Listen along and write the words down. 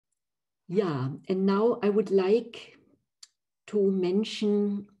Yeah, and now I would like to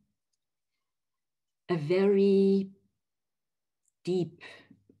mention a very deep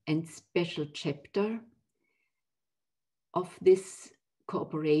and special chapter of this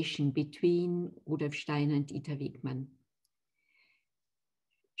cooperation between Rudolf Steiner and Ita Wegman.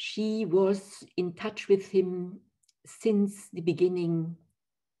 She was in touch with him since the beginning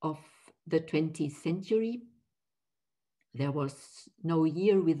of the 20th century. There was no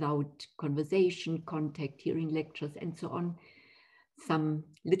year without conversation, contact, hearing lectures, and so on. Some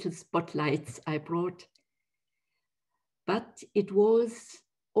little spotlights I brought. But it was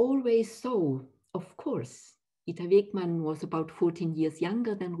always so, of course. Ita Wegman was about 14 years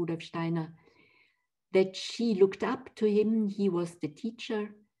younger than Rudolf Steiner, that she looked up to him. He was the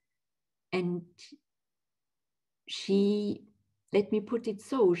teacher. And she, let me put it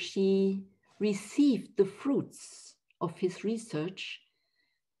so, she received the fruits of his research,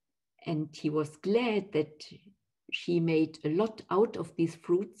 and he was glad that she made a lot out of these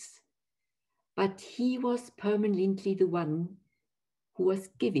fruits, but he was permanently the one who was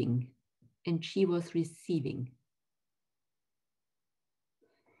giving, and she was receiving.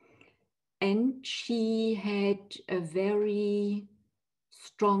 And she had a very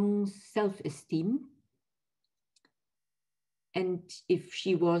strong self-esteem. And if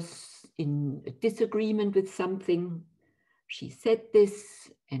she was in a disagreement with something, she said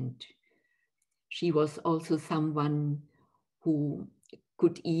this, and she was also someone who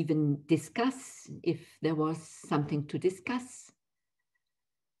could even discuss if there was something to discuss.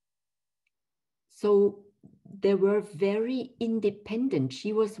 So they were very independent.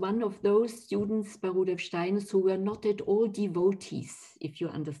 She was one of those students by Rudolf Steiner who were not at all devotees, if you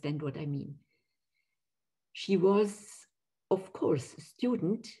understand what I mean. She was, of course, a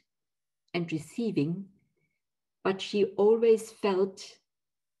student and receiving, but she always felt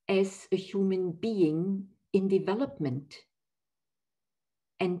as a human being in development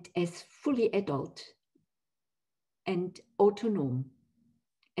and as fully adult and autonomous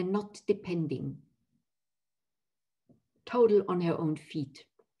and not depending, total on her own feet.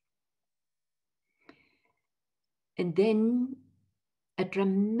 And then a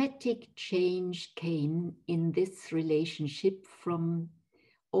dramatic change came in this relationship from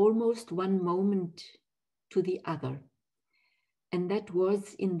almost one moment to the other. And that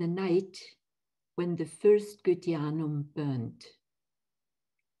was in the night when the first Goetheanum burned.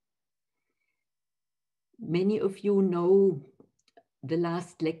 Many of you know the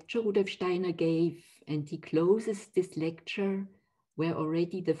last lecture Rudolf Steiner gave, and he closes this lecture where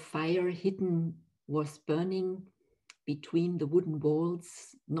already the fire hidden was burning between the wooden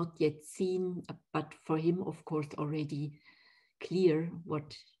walls, not yet seen, but for him, of course, already clear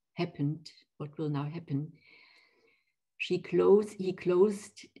what happened, what will now happen. He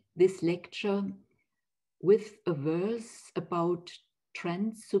closed this lecture with a verse about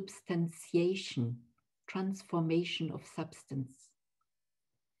transubstantiation, transformation of substance,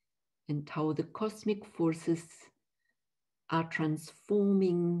 and how the cosmic forces are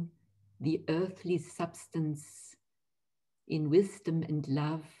transforming the earthly substance in wisdom and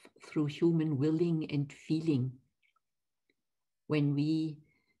love through human willing and feeling when we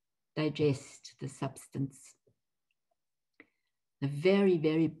digest the substance. A very,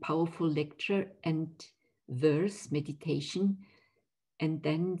 very powerful lecture and verse meditation. And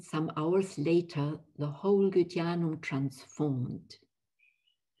then some hours later, the whole Goetheanum transformed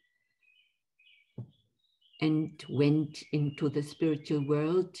and went into the spiritual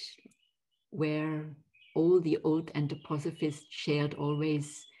world where all the old anthroposophists shared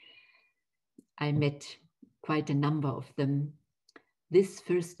always. I met quite a number of them. This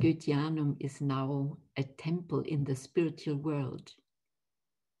first Goetheanum is now a temple in the spiritual world.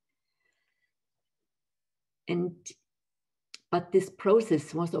 But this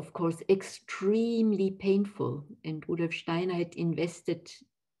process was, of course, extremely painful, and Rudolf Steiner had invested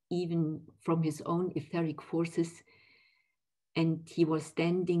even from his own etheric forces, and he was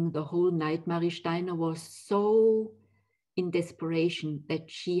standing the whole night. Marie Steiner was so in desperation that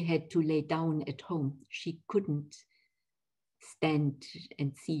she had to lay down at home. She couldn't stand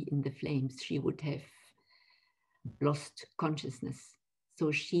and see in the flames. She would have lost consciousness.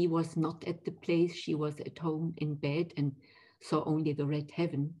 So she was not at the place. She was at home in bed and saw only the red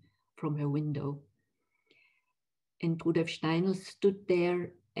heaven from her window. And Rudolf Steiner stood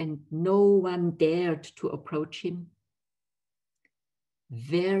there, and no one dared to approach him.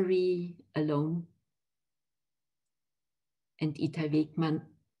 Very alone. And Ita Wegman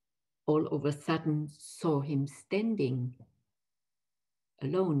all of a sudden saw him standing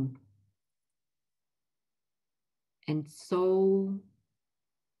alone. And so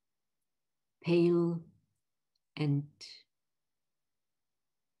pale and,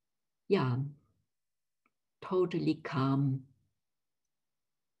 yeah, totally calm.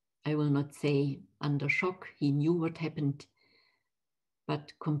 I will not say under shock, he knew what happened,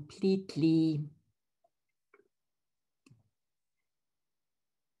 but completely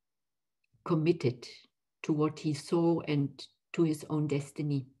committed to what he saw and to his own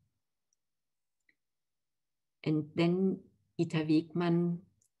destiny. And then Ita Wegman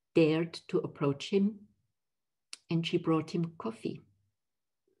dared to approach him, and she brought him coffee.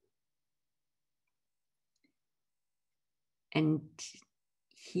 And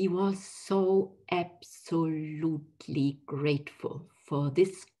he was so absolutely grateful for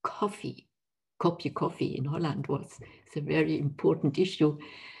this coffee. Kopje coffee in Holland it's a very important issue.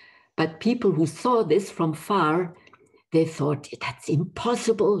 But people who saw this from far, they thought, that's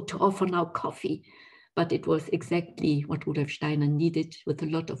impossible to offer now coffee. But it was exactly what Rudolf Steiner needed, with a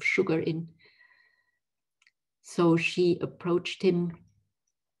lot of sugar in. So she approached him,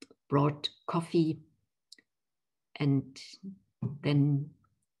 brought coffee, and then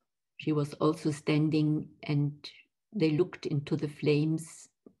she was also standing, and they looked into the flames,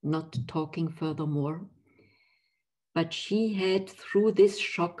 not talking furthermore. But she had, through this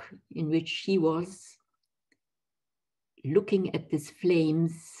shock in which she was, looking at these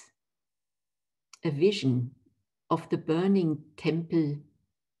flames, a vision of the burning temple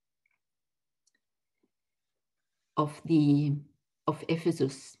of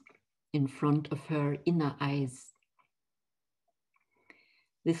Ephesus in front of her inner eyes.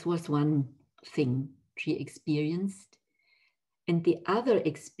 This was one thing she experienced. And the other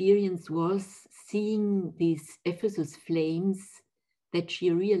experience was seeing these Ephesus flames, that she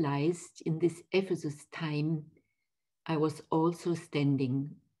realized in this Ephesus time, I was also standing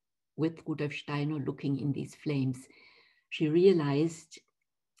with Rudolf Steiner looking in these flames. She realized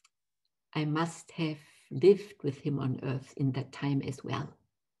I must have lived with him on earth in that time as well.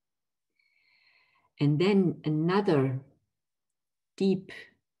 And then another deep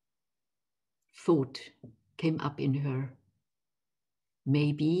thought came up in her.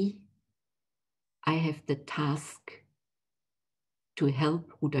 Maybe I have the task to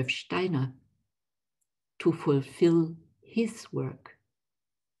help Rudolf Steiner to fulfill his work.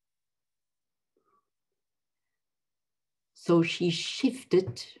 So she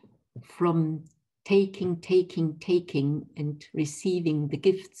shifted from taking and receiving the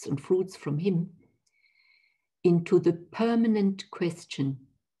gifts and fruits from him into the permanent question,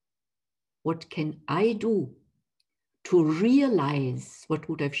 what can I do to realize what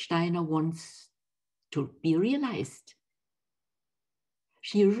Rudolf Steiner wants to be realized?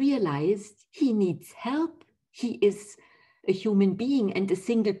 She realized he needs help. He is a human being, and a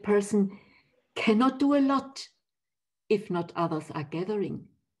single person cannot do a lot if not others are gathering.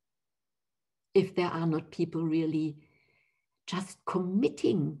 If there are not people really just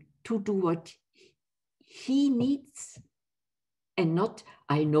committing to do what he needs, and not,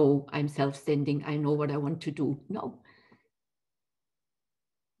 I know I'm self-standing, I know what I want to do. No.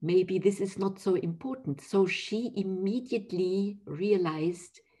 Maybe this is not so important. So she immediately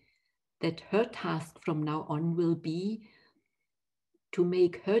realized that her task from now on will be to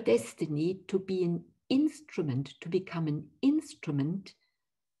make her destiny to be an instrument, to become an instrument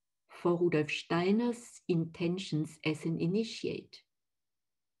for Rudolf Steiner's intentions as an initiate.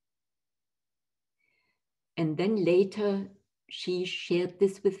 And then later she shared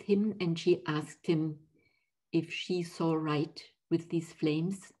this with him, and she asked him if she saw right with these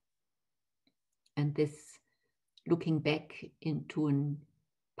flames, and this looking back into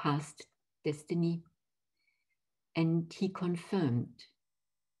a past destiny. And he confirmed.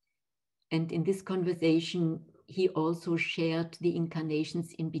 And in this conversation, he also shared the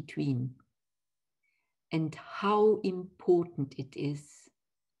incarnations in between, and how important it is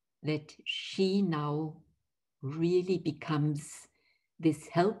that she now really becomes this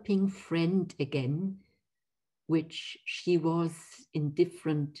helping friend again, which she was in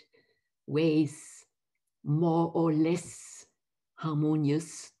different ways, more or less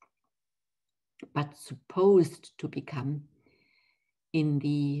harmonious, but supposed to become in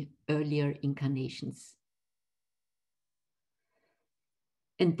the earlier incarnations.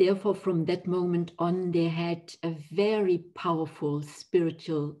 And therefore, from that moment on, they had a very powerful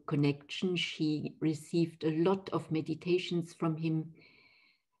spiritual connection. She received a lot of meditations from him.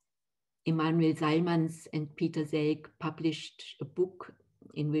 Emanuel Seilmans and Peter Selk published a book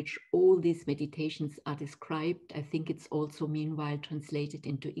in which all these meditations are described. I think it's also meanwhile translated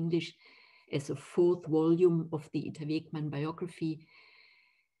into English as a 4th volume of the Ita Wegman biography.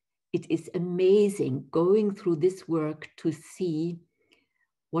 It is amazing going through this work to see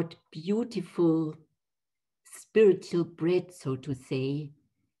what beautiful spiritual bread, so to say,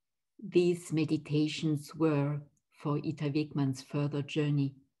 these meditations were for Ita Wegman's further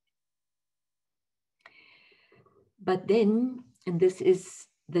journey. But then, and this is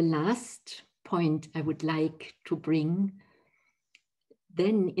the last point I would like to bring,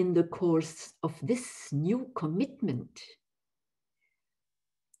 then in the course of this new commitment,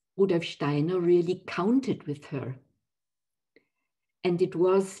 Rudolf Steiner really counted with her. And it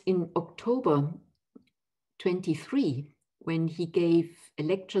was in October 23, when he gave a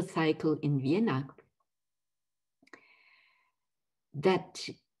lecture cycle in Vienna, that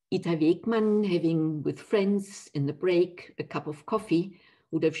Ita Wegman, having with friends in the break a cup of coffee,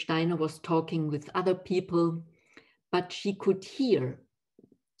 Rudolf Steiner was talking with other people, but she could hear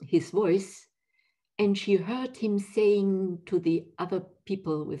his voice, and she heard him saying to the other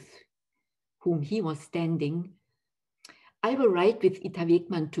people with whom he was standing, "I will write with Ita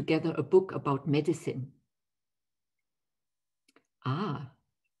Wegman together a book about medicine." Ah,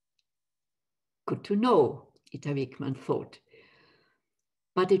 good to know, Ita Wegman thought.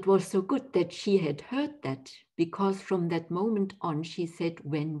 But it was so good that she had heard that, because from that moment on, she said,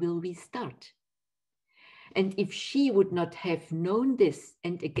 "When will we start?" And if she would not have known this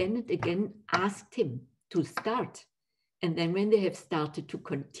and again asked him to start, and then when they have started to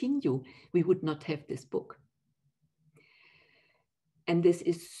continue, we would not have this book. And this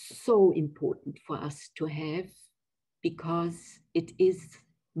is so important for us to have, because it is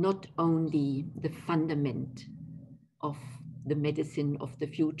not only the fundament of the medicine of the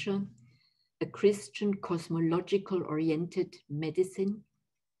future, a Christian cosmological oriented medicine,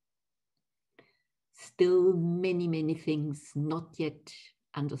 still many things not yet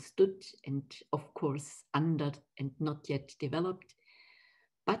understood and of course under and not yet developed,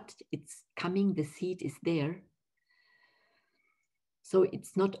 but it's coming, the seed is there. So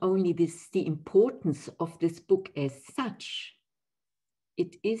it's not only the importance of this book as such,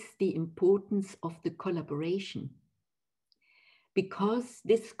 it is the importance of the collaboration. Because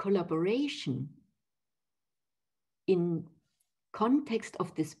this collaboration in context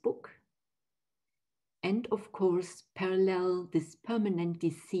of this book, and of course parallel this permanently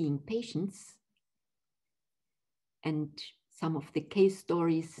seeing patients, and some of the case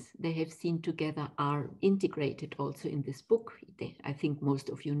stories they have seen together are integrated also in this book. I think most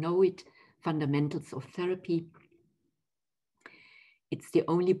of you know it, Fundamentals of Therapy. It's the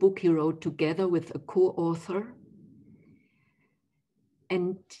only book he wrote together with a co-author.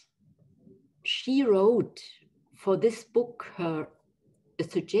 And she wrote for this book a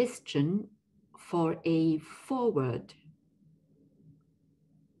suggestion for a foreword.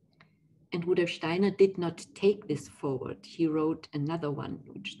 And Rudolf Steiner did not take this forward. He wrote another one,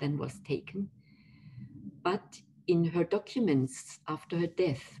 which then was taken. But in her documents after her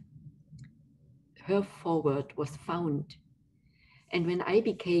death, her foreword was found. And when I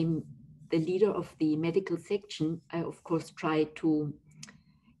became the leader of the medical section, I of course tried to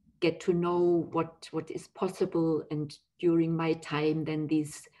get to know what is possible. And during my time, then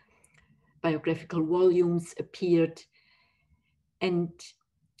these biographical volumes appeared. And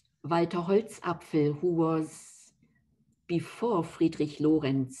Walter Holzapfel, who was before Friedrich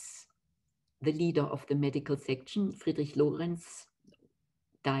Lorenz, the leader of the medical section, Friedrich Lorenz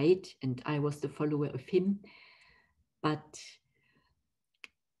died and I was the follower of him. But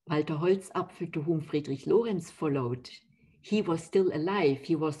Walter Holzapfel, to whom Friedrich Lorenz followed, he was still alive.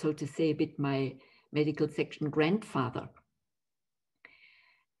 He was, so to say, a bit my medical section grandfather.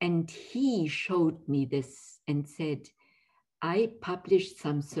 And he showed me this and said, I published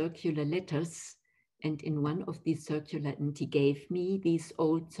some circular letters, and in one of these circular, and he gave me these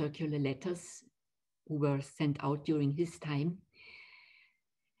old circular letters who were sent out during his time.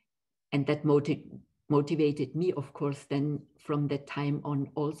 And that motivated me, of course, then from that time on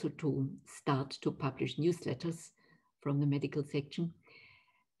also to start to publish newsletters from the medical section.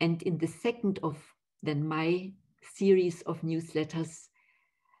 And in the second of then my series of newsletters,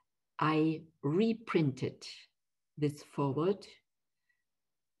 I reprinted this forward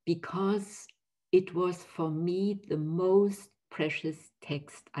because it was for me the most precious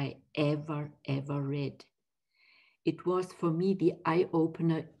text I ever read. It was for me the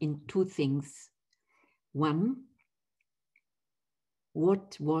eye-opener in two things. One,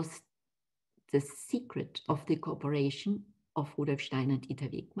 what was the secret of the cooperation of Rudolf Steiner and Ita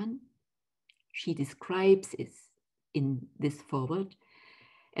Wegman? She describes it in this forward,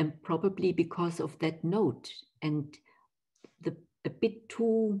 and probably because of that note and a bit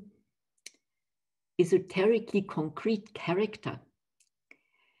too esoterically concrete character,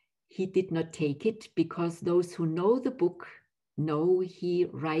 he did not take it, because those who know the book No, he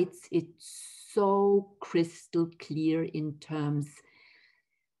writes it so crystal clear in terms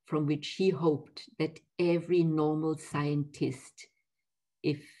from which he hoped that every normal scientist,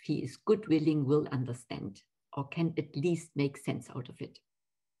 if he is good willing, will understand or can at least make sense out of it.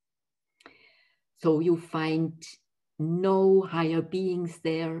 So you find no higher beings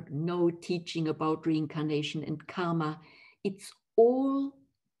there, no teaching about reincarnation and karma. It's all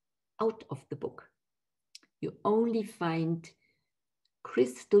out of the book. You only find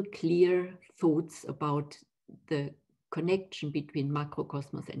crystal clear thoughts about the connection between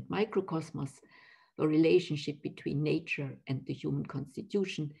macrocosmos and microcosmos, the relationship between nature and the human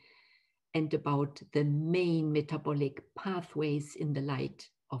constitution, and about the main metabolic pathways in the light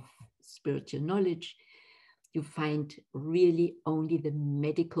of spiritual knowledge. You find really only the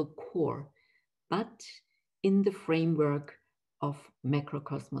medical core, but in the framework of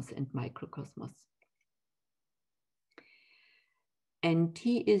macrocosmos and microcosmos. And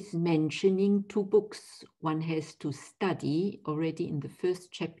he is mentioning two books one has to study already in the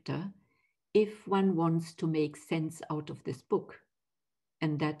first chapter if one wants to make sense out of this book.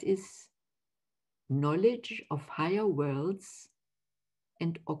 And that is Knowledge of Higher Worlds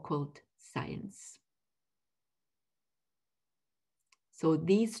and Occult Science. So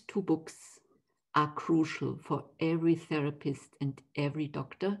these two books are crucial for every therapist and every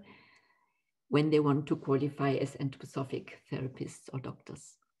doctor when they want to qualify as anthroposophic therapists or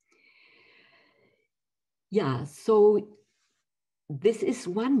doctors. Yeah, so this is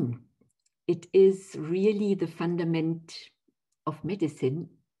one. It is really the fundament of medicine,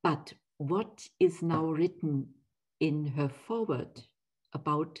 but what is now written in her foreword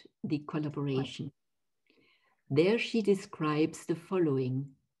about the collaboration? There she describes the following.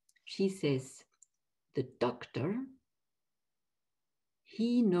 She says, the doctor,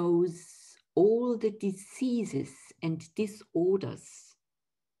 he knows all the diseases and disorders.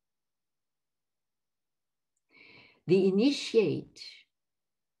 The initiate,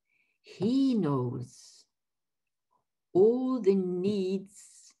 he knows all the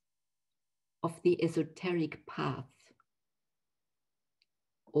needs of the esoteric path,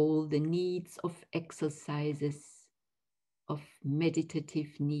 all the needs of exercises, of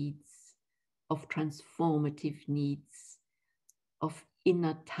meditative needs, of transformative needs, of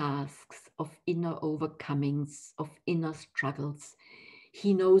inner tasks, of inner overcomings, of inner struggles.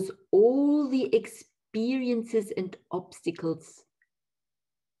 He knows all the experiences and obstacles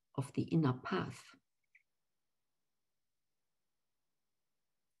of the inner path.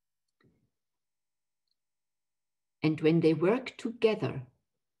 And when they work together,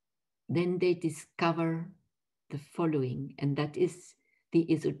 then they discover the following, and that is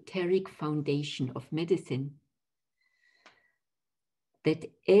the esoteric foundation of medicine, that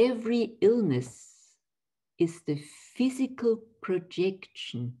every illness is the physical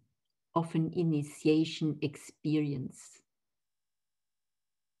projection of an initiation experience.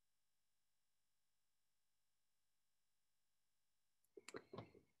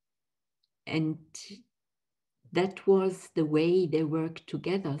 And that was the way they worked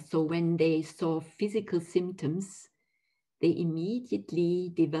together. So when they saw physical symptoms, they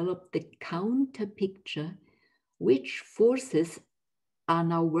immediately developed the counter picture, which forces are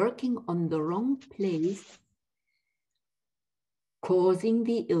now working on the wrong place, causing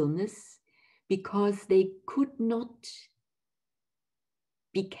the illness, because they could not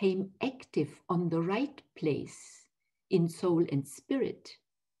become active on the right place in soul and spirit.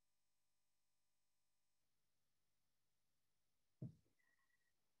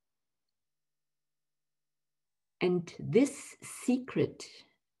 And this secret,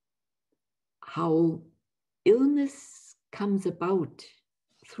 how illness comes about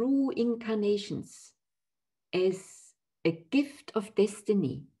through incarnations as a gift of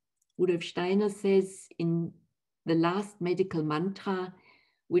destiny. Rudolf Steiner says in the last medical mantra,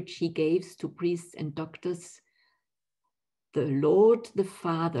 which he gives to priests and doctors, the Lord the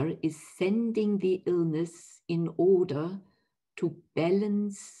Father is sending the illness in order to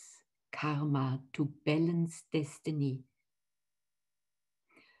balance karma, to balance destiny.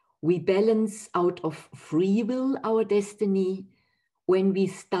 We balance out of free will our destiny when we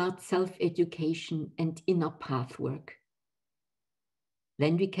start self-education and inner path work.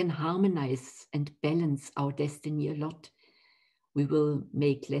 Then we can harmonize and balance our destiny a lot. We will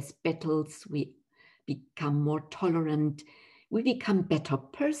make less battles, we become more tolerant, we become better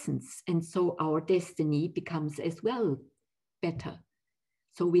persons, and so our destiny becomes as well better.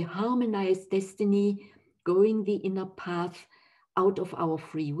 So we harmonize destiny, going the inner path out of our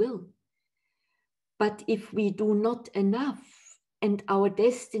free will. But if we do not enough, and our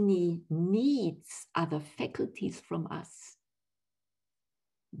destiny needs other faculties from us,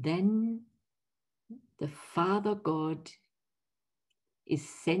 then the Father God is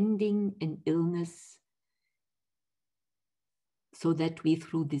sending an illness so that we,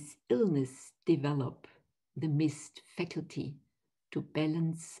 through this illness, develop the missed faculty to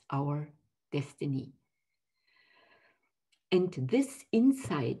balance our destiny. And this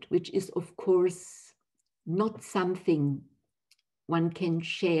insight, which is of course not something one can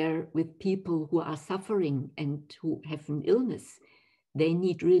share with people who are suffering and who have an illness, they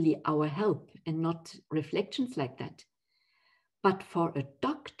need really our help and not reflections like that. But for a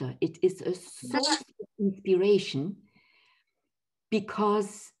doctor, it is a source of inspiration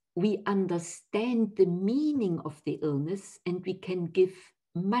because we understand the meaning of the illness and we can give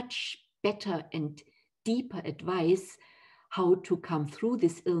much better and deeper advice how to come through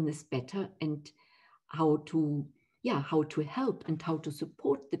this illness better and how to help and how to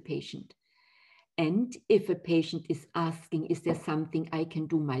support the patient. And if a patient is asking, is there something I can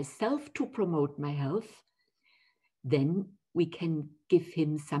do myself to promote my health? Then we can give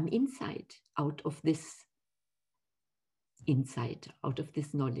him some insight out of this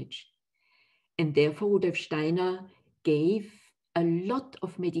knowledge. And therefore, Rudolf Steiner gave a lot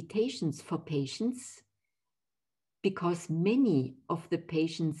of meditations for patients because many of the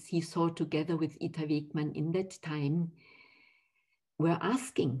patients he saw together with Ita Wegman in that time were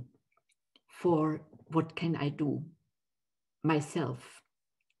asking for what can I do myself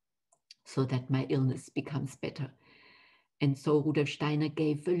so that my illness becomes better. And so Rudolf Steiner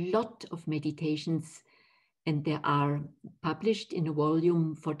gave a lot of meditations, and they are published in a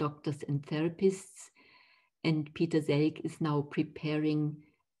volume for doctors and therapists. And Peter Selk is now preparing,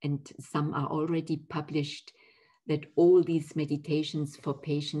 and some are already published, that all these meditations for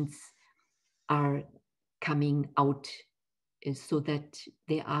patients are coming out so that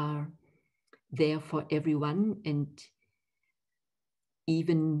they are there for everyone, and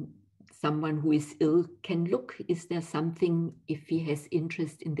even someone who is ill can look, is there something, if he has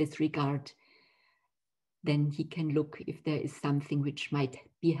interest in this regard, then he can look if there is something which might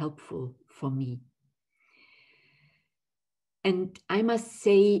be helpful for me. And I must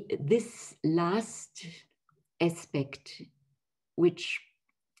say this last aspect, which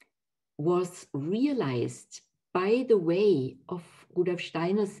was realized by the way of Rudolf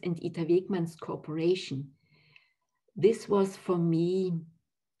Steiner's and Ita Wegman's cooperation, this was for me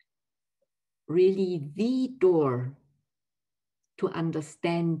really the door to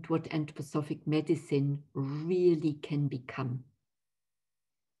understand what anthroposophic medicine really can become.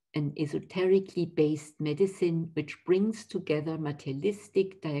 An esoterically based medicine which brings together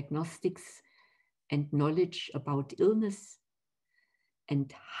materialistic diagnostics and knowledge about illness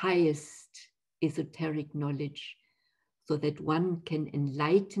and highest esoteric knowledge so that one can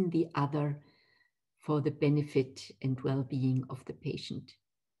enlighten the other for the benefit and well-being of the patient.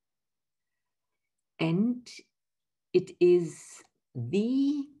 And it is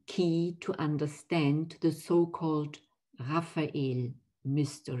the key to understand the so-called Raphael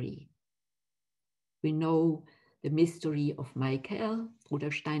mystery. We know the mystery of Michael.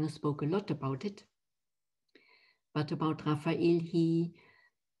 Rudolf Steiner spoke a lot about it. But about Raphael, he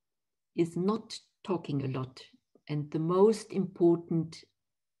is not talking a lot. And the most important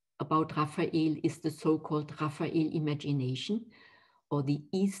about Raphael is the so-called Raphael imagination, or the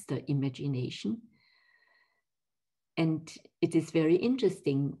Easter imagination. And it is very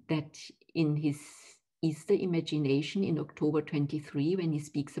interesting that in his Easter imagination in October 23, when he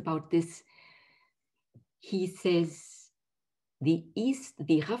speaks about this, he says the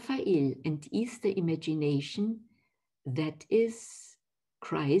Raphael and Easter imagination, that is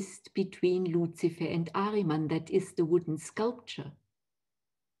Christ between Lucifer and Ahriman, that is the wooden sculpture,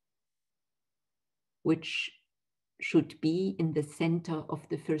 which should be in the center of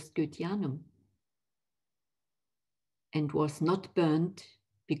the first Goetheanum, and was not burned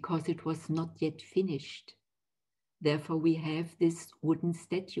because it was not yet finished. Therefore, we have this wooden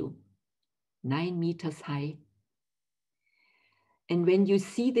statue, 9 meters high. And when you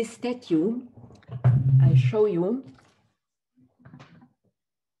see this statue, I show you,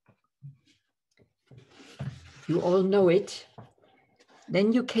 you all know it,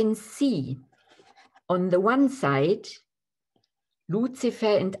 then you can see on the one side,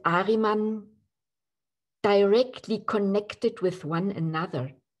 Lucifer and Ahriman directly connected with one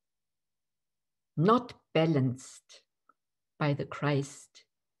another, not balanced by the Christ.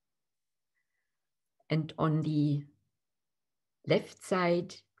 And on the left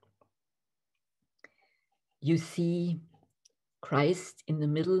side, you see Christ in the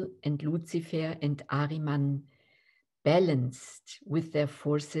middle and Lucifer and Ahriman balanced with their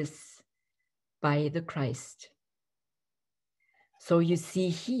forces by the Christ. So you see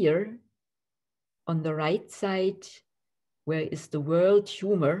here on the right side, where is the world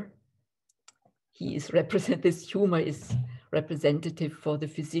humor? He is this humor is representative for the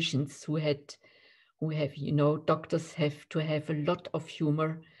physicians who have, doctors have to have a lot of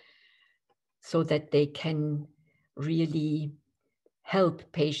humor so that they can really help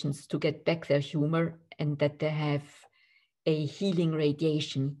patients to get back their humor, and that they have a healing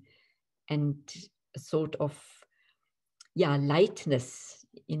radiation and a sort of lightness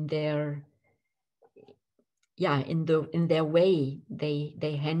in their in their way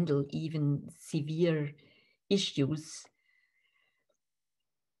they handle even severe issues.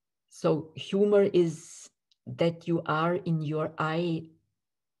 So humor is that you are in your eye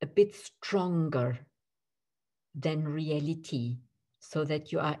a bit stronger than reality, so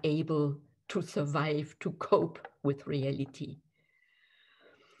that you are able to survive, to cope with reality.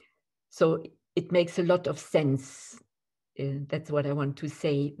 So it makes a lot of sense. That's what I want to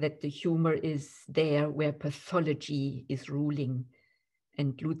say, that the humor is there where pathology is ruling,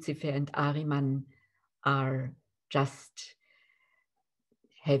 and Lucifer and Ahriman are just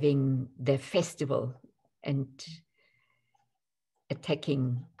having their festival and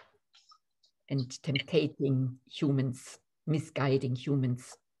attacking and tempting humans, misguiding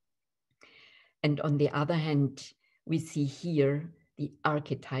humans. And on the other hand, we see here the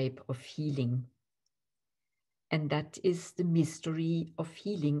archetype of healing. And that is the mystery of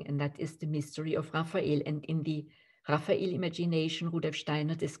healing, and that is the mystery of Raphael. And in the Raphael imagination, Rudolf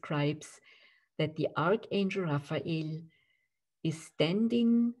Steiner describes that the Archangel Raphael is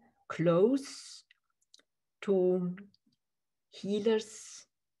standing close to healers,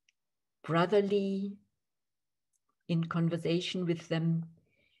 brotherly, in conversation with them,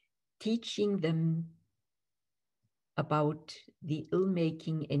 teaching them about the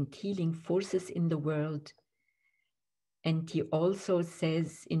ill-making and healing forces in the world. And he also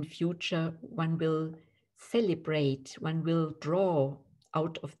says in future, one will celebrate, one will draw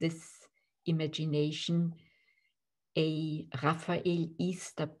out of this imagination a Raphael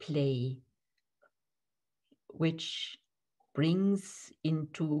Easter play, which brings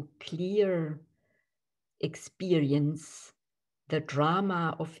into clear experience the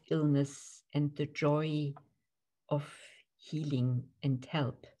drama of illness and the joy of healing and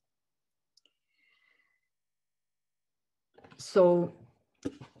help. So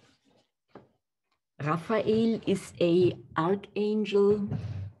Raphael is an archangel.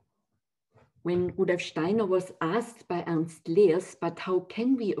 When Rudolf Steiner was asked by Ernst Leers, but how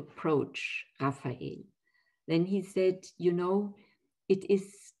can we approach Raphael? Then he said, it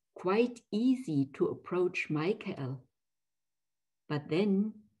is quite easy to approach Michael, but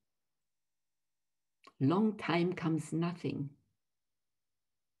then long time comes nothing.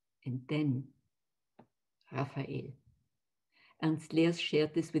 And then Raphael. Ernst Leers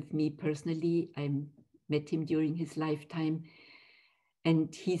shared this with me personally. I met him during his lifetime.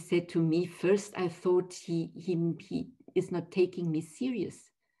 And he said to me, first I thought he is not taking me serious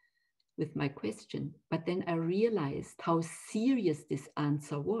with my question. But then I realized how serious this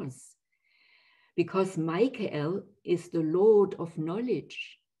answer was. Because Michael is the Lord of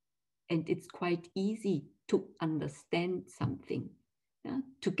knowledge. And it's quite easy to understand something.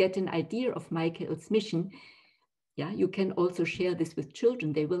 To get an idea of Michael's mission, you can also share this with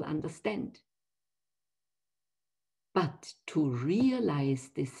children, they will understand. But to realize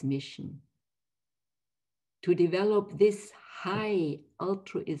this mission, to develop this high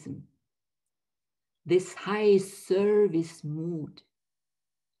altruism, this high service mood,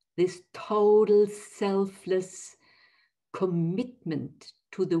 this total selfless commitment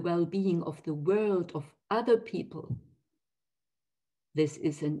to the well-being of the world, of other people, this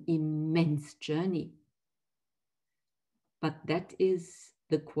is an immense journey. But that is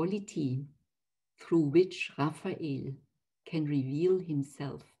the quality through which Raphael can reveal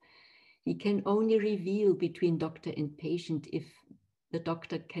himself. He can only reveal between doctor and patient if the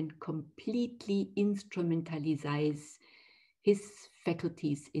doctor can completely instrumentalize his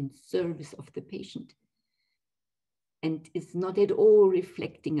faculties in service of the patient, and is not at all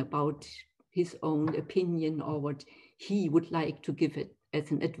reflecting about his own opinion or what he would like to give it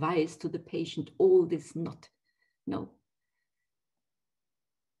as an advice to the patient. All this not. No.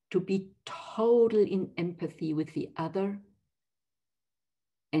 To be total in empathy with the other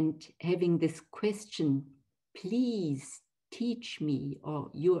and having this question, please teach me, or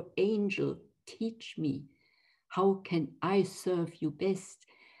your angel teach me, how can I serve you best?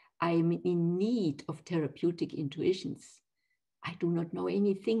 I am in need of therapeutic intuitions. I do not know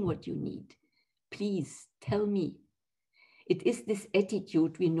anything what you need. Please tell me. It is this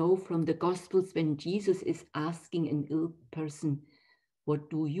attitude we know from the Gospels when Jesus is asking an ill person, What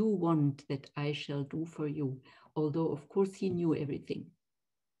do you want that I shall do for you? Although, of course, he knew everything.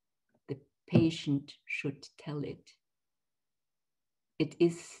 The patient should tell it. It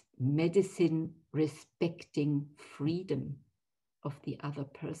is medicine respecting freedom of the other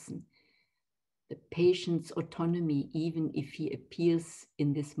person. The patient's autonomy, even if he appears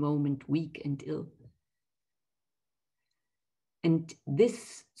in this moment weak and ill. And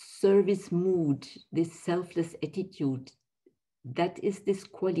this service mood, this selfless attitude, that is this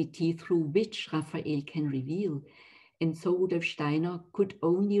quality through which Raphael can reveal. And so Rudolf Steiner could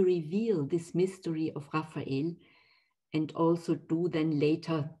only reveal this mystery of Raphael, and also do then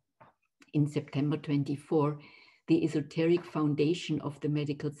later in September 24, the esoteric foundation of the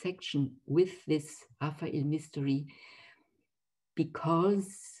medical section with this Raphael mystery,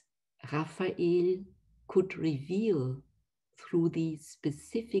 because Raphael could reveal through the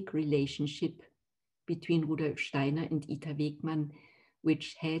specific relationship between Rudolf Steiner and Ita Wegman,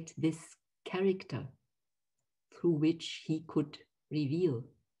 which had this character through which he could reveal.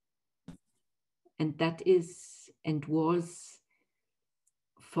 And that is and was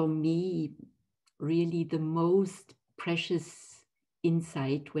for me really the most precious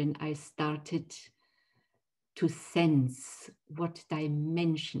insight when I started to sense what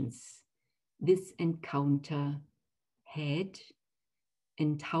dimensions this encounter had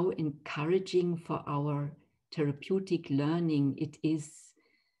and how encouraging for our therapeutic learning it is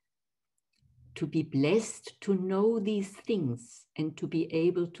to be blessed to know these things and to be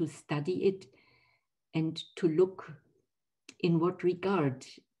able to study it and to look in what regard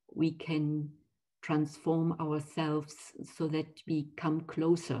we can transform ourselves so that we come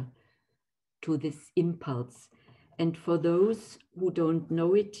closer to this impulse. And for those who don't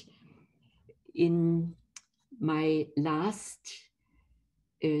know it, in my last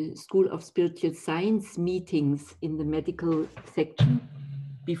School of Spiritual Science meetings in the medical section,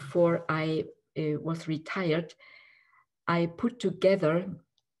 before I was retired, I put together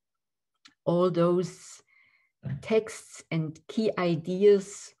all those texts and key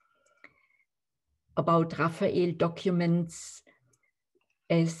ideas about Raphael documents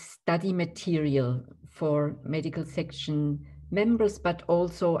as study material for medical section members, but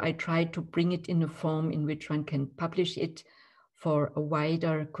also I tried to bring it in a form in which one can publish it for a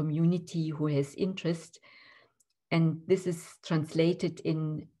wider community who has interest. And this is translated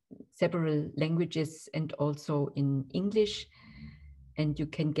in several languages and also in English. And you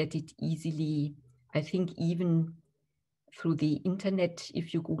can get it easily, I think, even through the internet,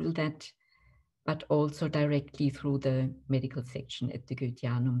 if you Google that, but also directly through the medical section at the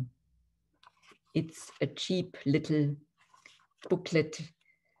Goetheanum. It's a cheap little booklet,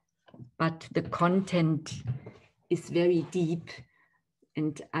 but the content is very deep.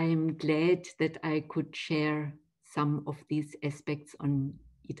 And I'm glad that I could share some of these aspects on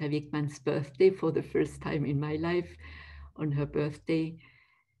Ita Wegman's birthday for the first time in my life, on her birthday.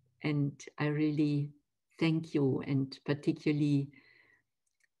 And I really thank you, and particularly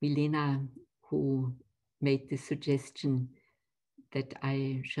Milena, who made the suggestion that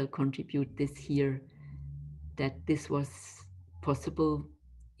I shall contribute this here, that this was possible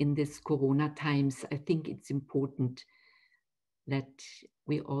in this Corona times. I think it's important that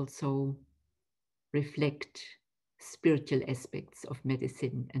we also reflect spiritual aspects of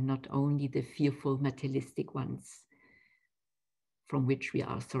medicine and not only the fearful materialistic ones from which we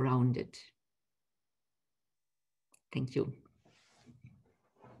are surrounded. Thank you.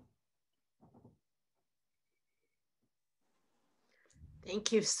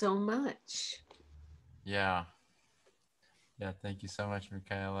 Thank you so much. Yeah, thank you so much,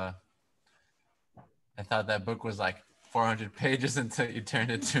 Michaela. I thought that book was like 400 pages until you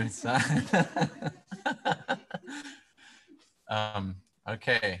turned it to inside.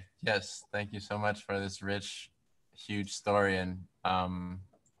 Okay, yes, thank you so much for this rich, huge story, and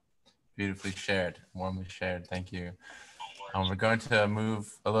beautifully shared, warmly shared. Thank you. We're going to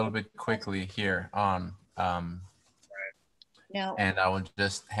move a little bit quickly here on, and I will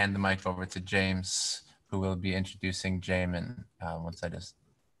just hand the mic over to James, who will be introducing Jamin once I just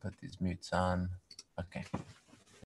put these mutes on. Okay.